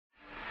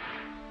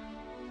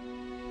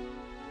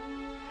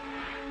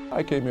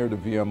I came here to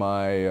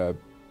VMI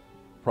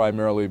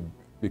primarily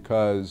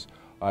because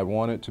I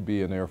wanted to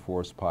be an Air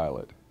Force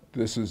pilot.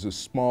 This is a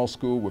small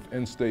school with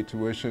in-state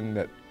tuition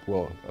that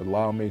will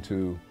allow me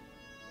to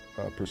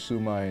pursue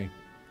my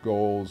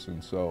goals,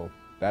 and so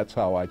that's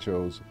how I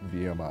chose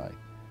VMI.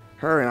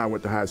 Her and I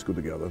went to high school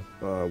together.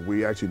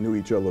 We actually knew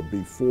each other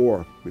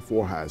before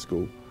high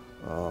school.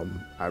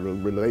 I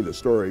relate the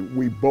story.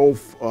 We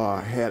both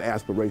had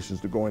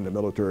aspirations to go in the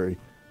military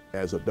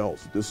as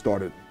adults. This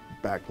started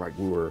back like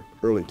we were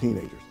early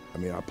teenagers. I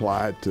mean, I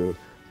applied to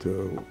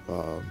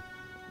the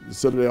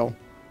Citadel,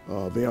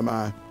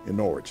 VMI in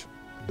Norwich.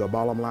 The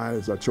bottom line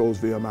is I chose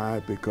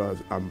VMI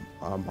because I'm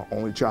my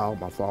only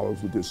child. My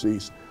fathers were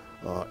deceased.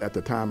 At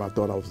the time, I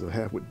thought I was a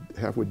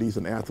halfway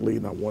decent athlete,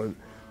 and I wanted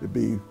to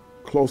be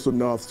close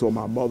enough so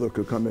my mother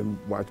could come and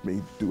watch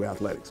me do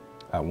athletics.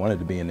 I wanted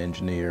to be an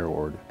engineer,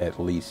 or at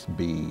least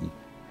be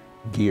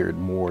geared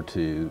more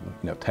to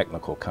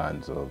technical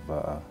kinds of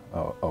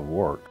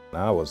work.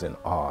 I was in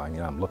awe.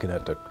 I'm looking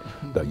at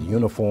the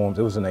uniforms.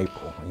 It was in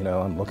April.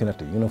 I'm looking at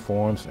the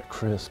uniforms, and they're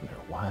crisp and they're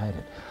white,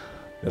 and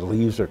the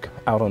leaves are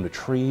out on the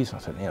trees. I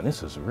said, man,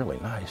 this is really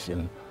nice.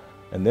 And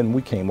then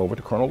we came over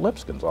to Colonel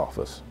Lipscomb's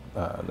office.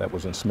 That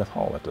was in Smith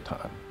Hall at the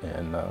time,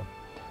 and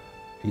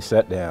he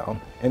sat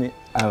down, and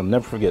I'll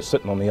never forget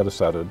sitting on the other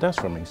side of the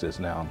desk from me. He says,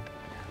 now,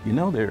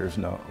 there's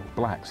no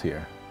blacks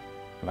here.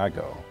 And I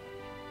go,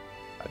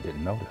 I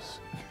didn't notice.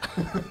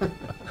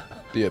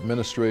 The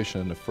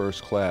administration in the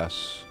first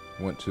class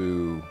went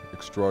to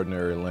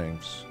extraordinary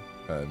lengths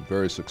and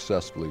very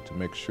successfully to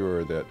make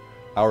sure that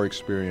our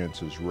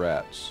experience as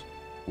rats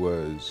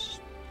was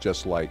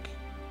just like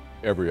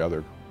every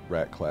other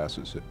rat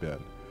classes had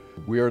been.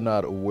 We are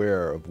not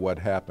aware of what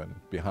happened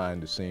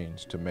behind the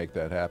scenes to make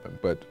that happen,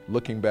 but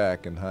looking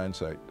back in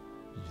hindsight,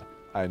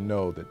 I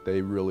know that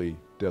they really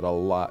did a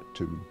lot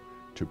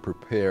to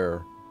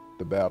prepare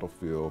the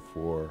battlefield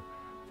for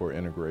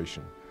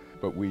integration.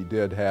 But we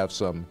did have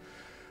some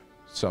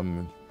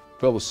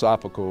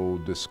philosophical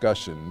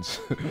discussions,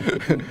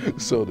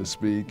 so to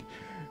speak.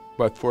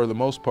 But for the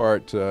most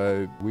part,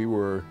 we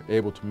were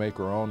able to make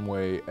our own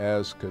way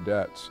as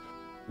cadets.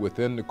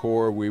 Within the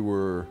Corps, we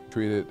were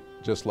treated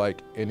just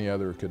like any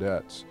other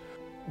cadets.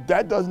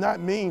 That does not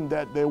mean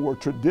that there were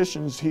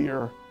traditions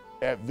here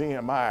at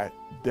VMI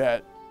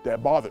that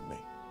bothered me.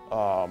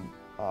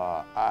 I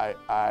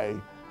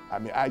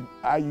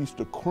used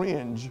to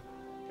cringe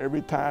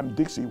every time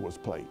Dixie was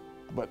played,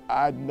 but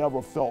I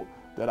never felt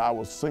that I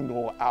was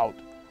singled out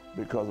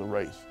because of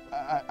race.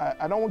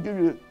 I don't want to give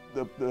you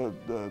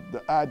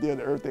the idea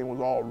that everything was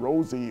all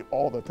rosy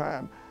all the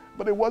time,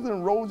 but it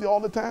wasn't rosy all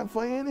the time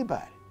for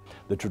anybody.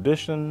 The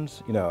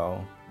traditions,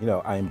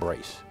 I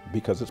embrace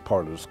because it's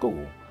part of the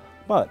school.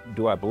 But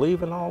do I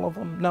believe in all of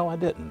them? No, I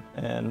didn't.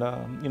 And,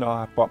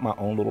 I fought my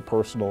own little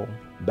personal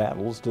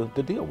battles to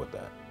deal with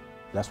that.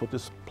 That's what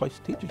this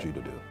place teaches you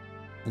to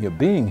do.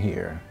 Being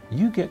here,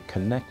 you get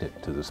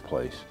connected to this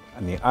place.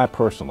 I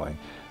personally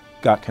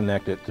got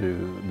connected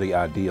to the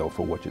ideal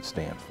for what it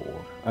stands for.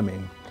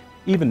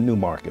 Even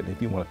Newmarket,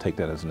 if you want to take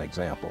that as an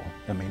example.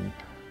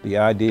 The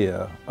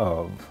idea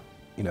of,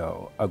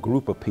 a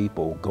group of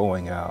people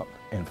going out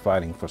and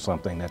fighting for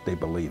something that they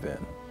believe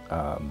in.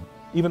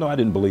 Even though I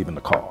didn't believe in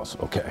the cause,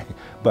 okay?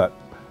 But,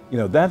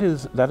 that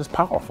is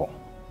powerful,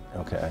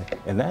 okay?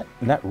 And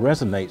that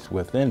resonates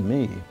within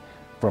me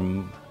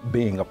from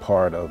being a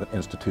part of an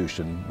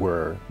institution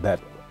where that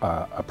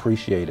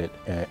appreciated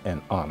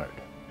and honored.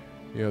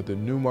 The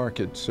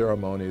Newmarket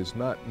ceremony is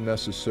not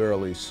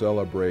necessarily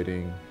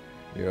celebrating,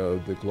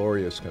 the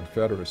glorious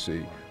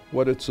Confederacy.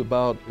 What it's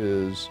about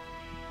is,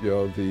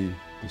 the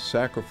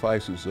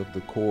sacrifices of the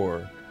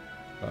Corps,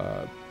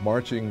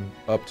 marching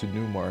up to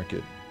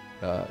Newmarket,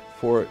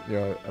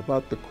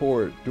 about the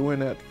Corps doing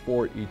that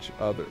for each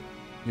other.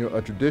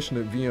 A tradition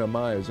at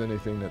VMI is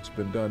anything that's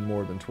been done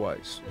more than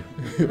twice.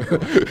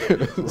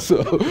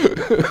 So.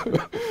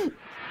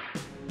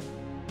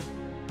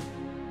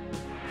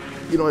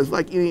 It's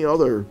like any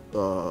other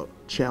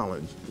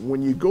challenge.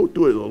 When you go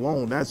through it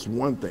alone, that's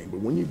one thing. But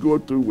when you go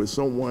through with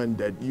someone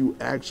that you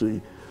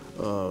actually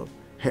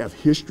have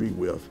history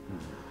with,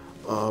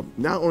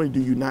 not only do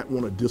you not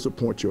want to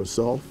disappoint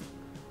yourself,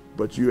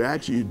 but you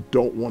actually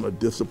don't want to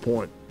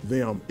disappoint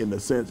them in the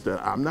sense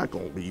that I'm not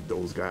going to leave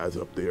those guys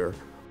up there.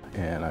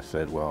 And I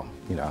said, well,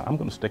 I'm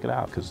going to stick it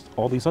out because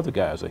all these other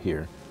guys are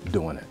here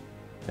doing it.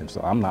 And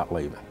so I'm not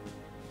leaving.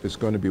 It's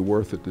going to be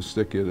worth it to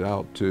stick it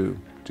out to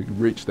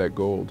reach that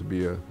goal, to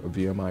be a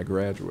VMI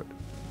graduate.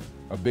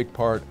 A big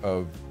part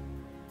of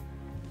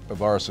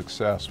our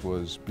success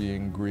was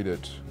being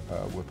greeted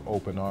with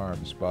open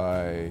arms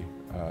by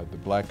the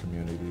black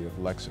community of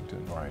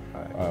Lexington. Right.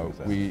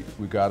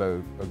 We got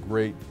a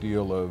great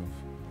deal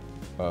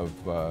of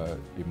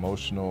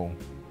emotional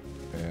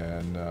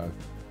and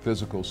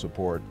physical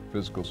support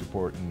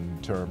in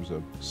terms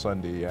of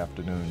Sunday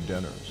afternoon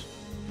dinners.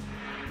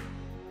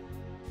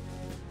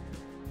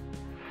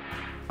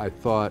 I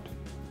thought,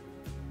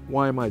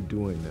 why am I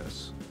doing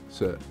this?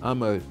 So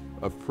I'm a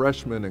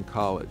freshman in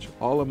college.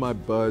 All of my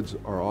buds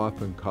are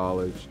off in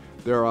college.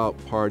 They're out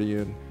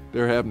partying.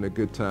 they're having a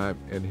good time,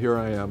 and here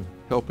I am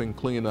helping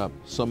clean up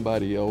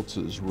somebody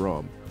else's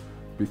room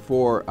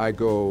before I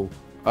go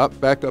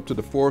back up to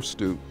the fourth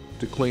stoop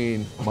to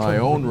clean my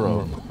own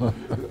room.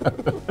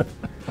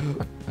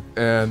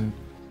 And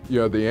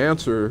the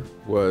answer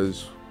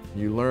was,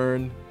 you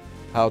learn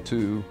how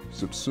to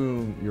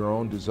subsume your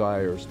own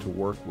desires to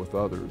work with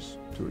others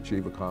to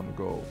achieve a common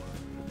goal.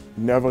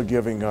 Never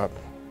giving up,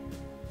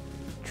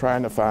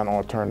 trying to find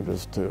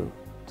alternatives to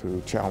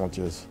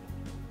challenges,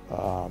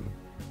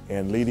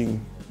 and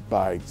leading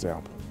by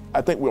example.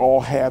 I think we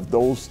all have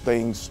those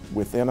things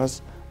within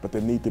us, but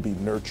they need to be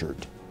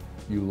nurtured.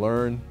 You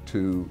learn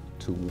to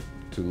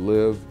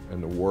live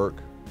and to work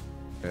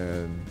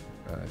and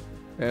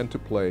to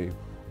play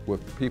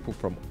with people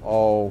from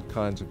all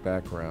kinds of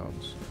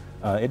backgrounds.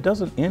 It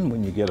doesn't end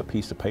when you get a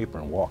piece of paper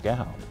and walk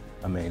out.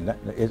 I mean,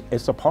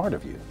 it's a part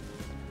of you.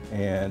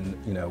 And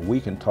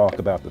we can talk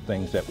about the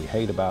things that we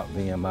hate about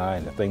VMI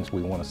and the things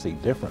we want to see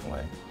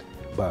differently,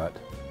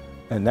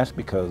 and that's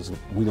because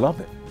we love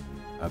it.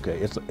 Okay,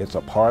 it's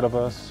a part of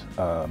us,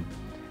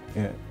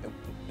 and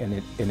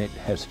it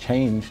has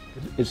changed.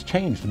 It's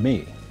changed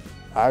me.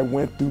 I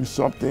went through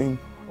something,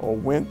 or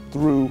went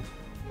through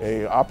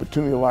an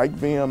opportunity like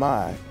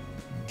VMI,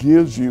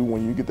 gives you,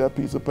 when you get that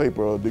piece of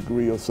paper, a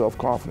degree of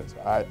self-confidence.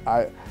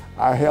 I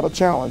had a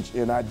challenge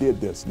and I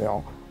did this.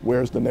 Now,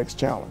 where's the next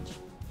challenge?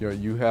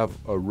 You have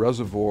a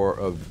reservoir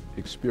of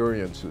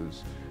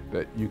experiences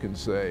that you can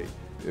say,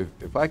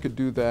 if I could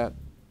do that,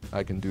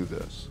 I can do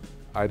this.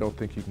 I don't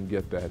think you can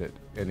get that at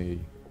any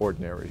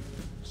ordinary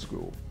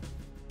school.